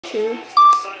too.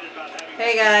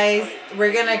 Hey guys,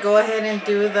 we're gonna go ahead and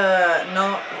do the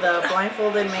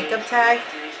blindfolded makeup tag.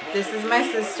 This is my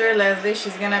sister Leslie.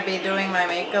 She's gonna be doing my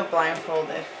makeup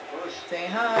blindfolded. Say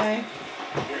hi.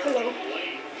 Hello.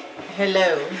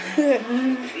 Hello.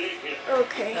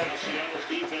 Okay.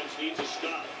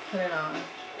 Put it on.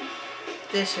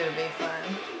 This should be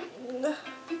fun.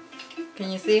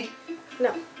 Can you see?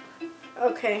 No.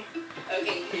 Okay.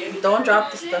 Don't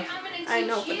drop the stuff. I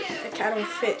know, but it kind of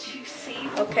fit.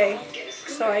 Okay.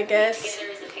 So I guess.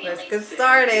 Let's get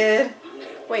started.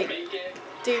 Wait.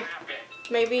 Dude.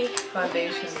 Maybe.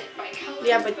 Foundation.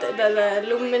 Yeah, but the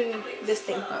lumen this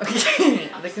thing. Okay.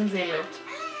 The concealer.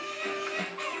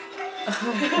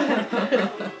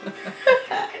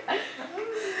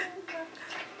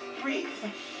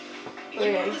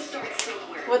 Okay.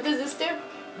 What does this do?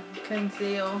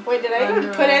 Conceal. Wait, did I even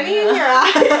put any in your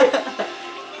eye?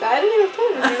 I didn't even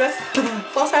put it. That's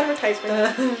false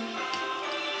advertisement.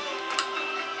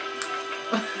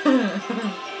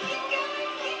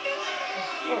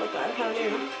 Oh God, how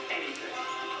new.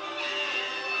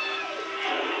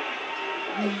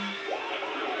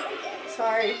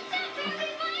 Sorry.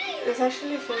 This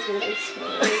actually feels really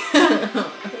smooth.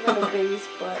 It's like a baby's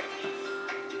butt.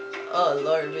 Oh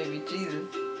Lord, baby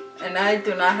Jesus. And I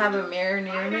do not have a mirror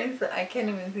near me, so I can't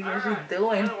even see what she's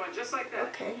doing.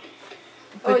 Okay.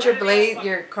 Put your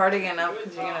your cardigan up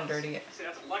because you're gonna dirty it.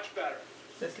 That's much better.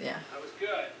 This, yeah. That was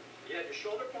good. You had your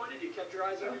shoulder pointed, you kept your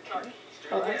eyes on your target.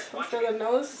 Oh, that's for the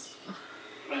nose.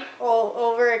 All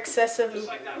over excessive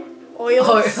Oily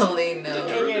oils nose. in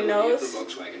your nose.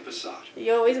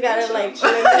 You always gotta like.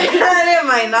 Not in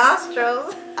my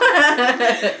nostrils.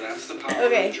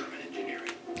 Okay.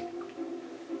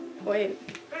 Wait.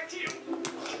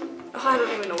 Oh, I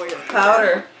don't even know where your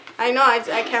Powder. I know. I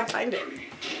can't find it.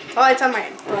 Oh, it's on my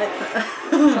butt.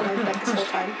 It's on my butt this whole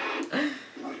time.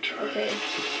 Okay.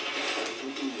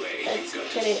 Let's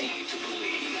get it.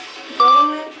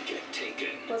 Going.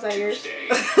 Was that yours?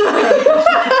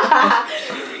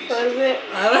 What is it?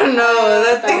 I don't know.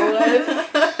 That thing was.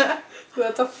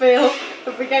 That's a fail.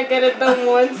 If we can't get it done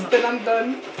once, then I'm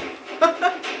done.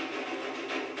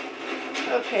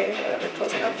 Okay, whatever.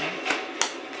 Close enough.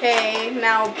 Okay,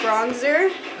 now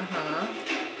bronzer.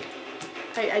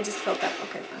 I just felt that.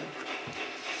 Okay.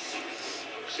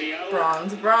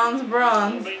 Bronze, bronze,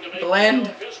 bronze.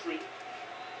 Blend.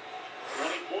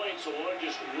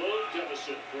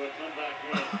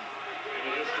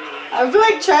 I'm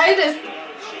like trying to.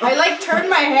 I like turn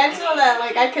my head so that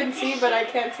like I can see, but I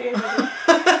can't see anything.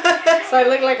 So I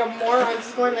look like a moron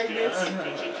just going like this.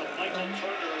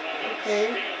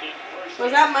 Okay.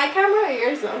 Was that my camera or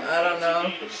yours though? I don't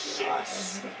know.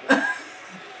 Gosh.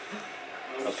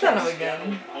 Son of a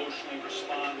gun.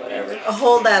 Whatever.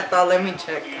 Hold that thought. Let me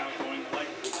check.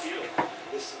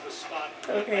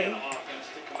 Okay.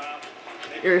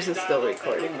 Yours is still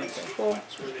recording. Cool.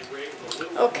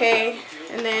 Okay,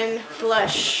 and then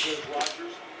blush.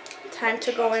 Time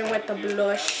to go in with the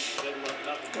blush.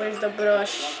 Where's the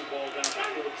brush?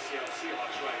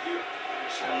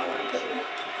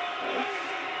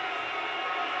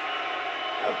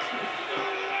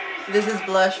 Okay. This is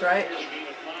blush, right?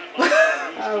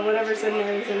 Whatever's in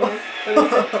there is in there.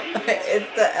 It's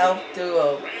the elf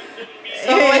duo.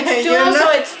 So it's duo, so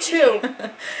it's two.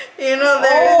 You know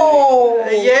there's... Oh!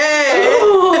 Yeah!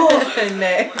 Oh.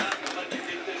 Next.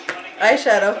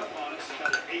 Eyeshadow.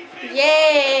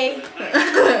 Yay!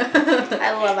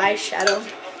 I love eyeshadow.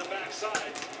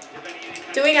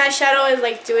 Doing eyeshadow is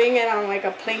like doing it on like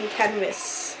a plain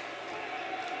canvas.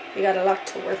 You got a lot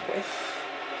to work with.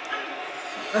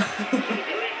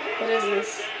 What is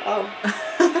this? Oh.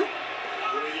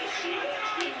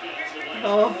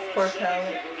 Oh, poor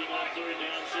palette.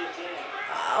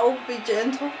 Ow, be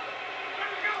gentle.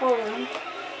 Hold on.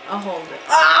 I'll hold it.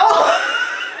 Ow!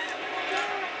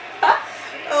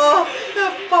 Oh,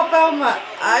 that pop out my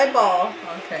eyeball.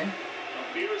 Okay.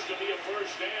 Appears to be a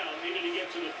first down. Needed to get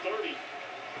to the 30.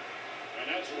 And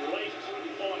that's right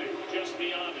on it, just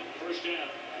beyond it. First down.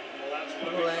 Well, that's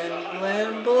Blend,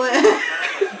 blend, blend.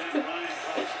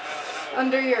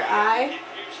 Under your eye.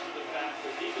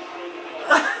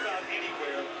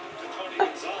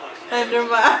 Under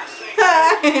my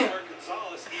eye.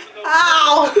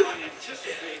 Ow!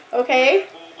 Okay.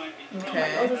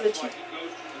 Okay. Oh, this is a cheap.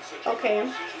 Okay.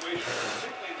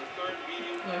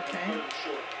 Okay.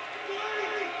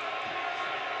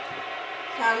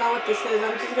 I don't know what this is.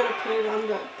 I'm just gonna put it on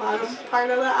the bottom part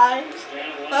of the eye.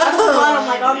 Not the bottom,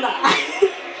 like on the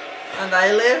eye. On the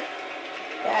eyelid?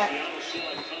 Yeah.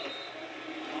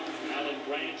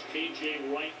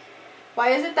 Why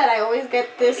is it that I always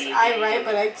get this eye right,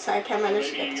 but I can't manage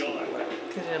to get this one or whatever?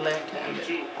 Because you're left-handed.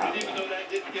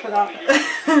 Forgot.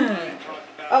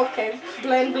 Okay.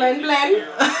 Blend, blend, blend.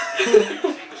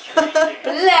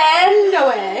 Blend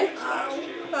away.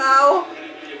 Ow.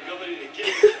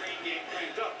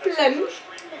 Blend.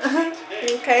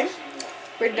 Okay.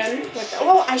 We're done with that.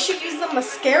 Oh, I should use the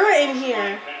mascara in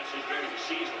here.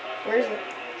 Where is it?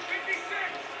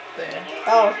 There.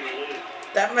 Oh.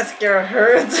 That mascara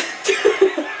hurts.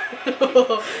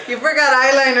 You forgot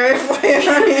eyeliner.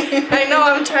 I know,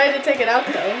 I'm trying to take it out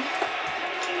though.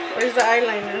 Where's the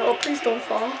eyeliner? Oh, please don't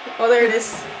fall. Oh, there it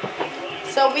is.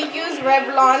 So we use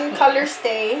Revlon Color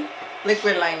Stay.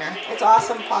 Liquid liner. It's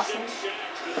awesome, possum.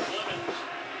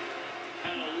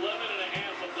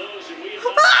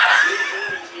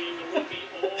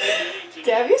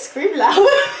 Damn, you scream loud.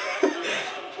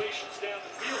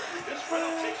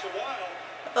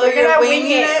 Oh, We're you're gonna wing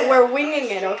winging it. it? We're winging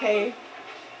it, okay?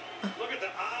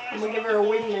 I'm gonna give her a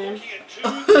wing man.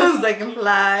 So I can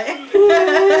fly.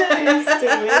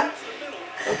 Stupid.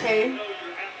 Okay.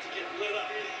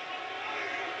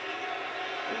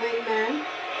 Wing man.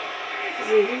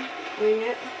 Wing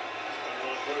it.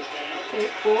 Okay,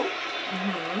 cool.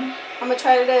 I'm gonna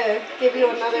try to give you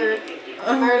another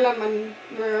Marilyn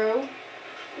Monroe.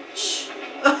 Shh.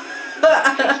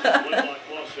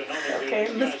 Okay.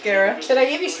 Mascara. Should I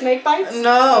give you snake bites?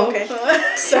 No. Okay.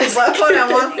 So what one I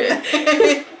want?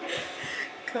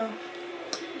 Go.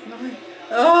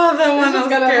 Oh, that one I'm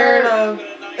gonna scared hurt. of.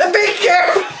 Be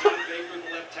careful.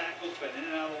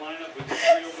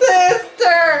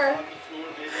 Sister.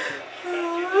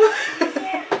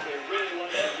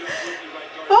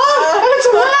 Oh, it's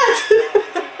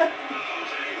wet.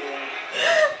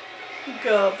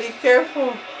 Go. Be careful.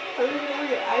 I don't know where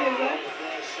your eye is at.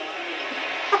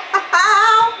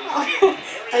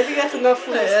 I think that's enough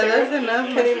for Yeah, mascara. that's enough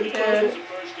Can't even mascara. close it.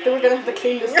 Then we're gonna have to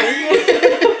clean this thing.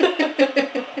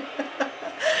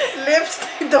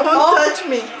 Lipstick. Don't touch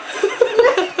me.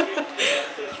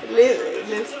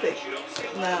 Lipstick.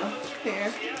 No. Here.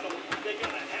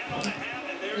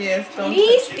 Yes, don't touch me.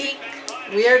 Lipstick.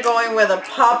 We are going with a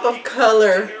pop of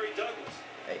color.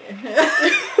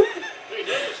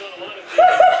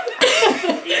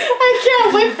 I can't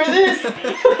wait for this.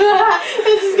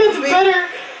 This is gonna be better.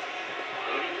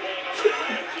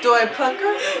 Do I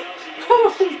pucker?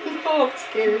 Oh, I'm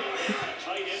scared.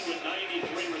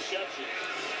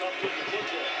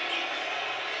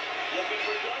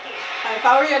 If I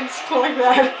were you, I'd just go like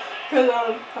that. Because I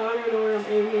don't even know where I'm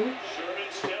aiming.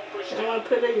 I don't want to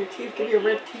put it in your teeth, give you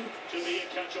red teeth.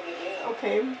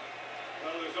 Okay.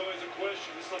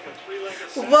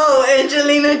 Whoa,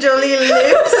 Angelina Jolie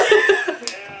lips.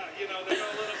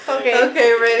 Okay. Okay,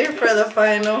 ready for the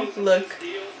final look.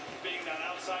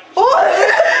 Oh!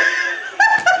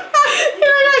 You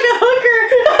look like a hooker.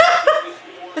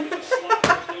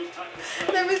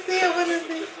 Let me see, I wanna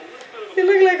see. You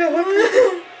look like a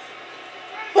hooker.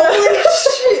 Holy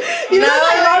shit! You Now look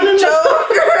like I'm Robin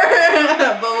Joker,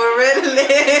 but we're red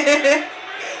lit.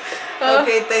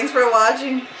 Okay, thanks for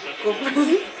watching. Go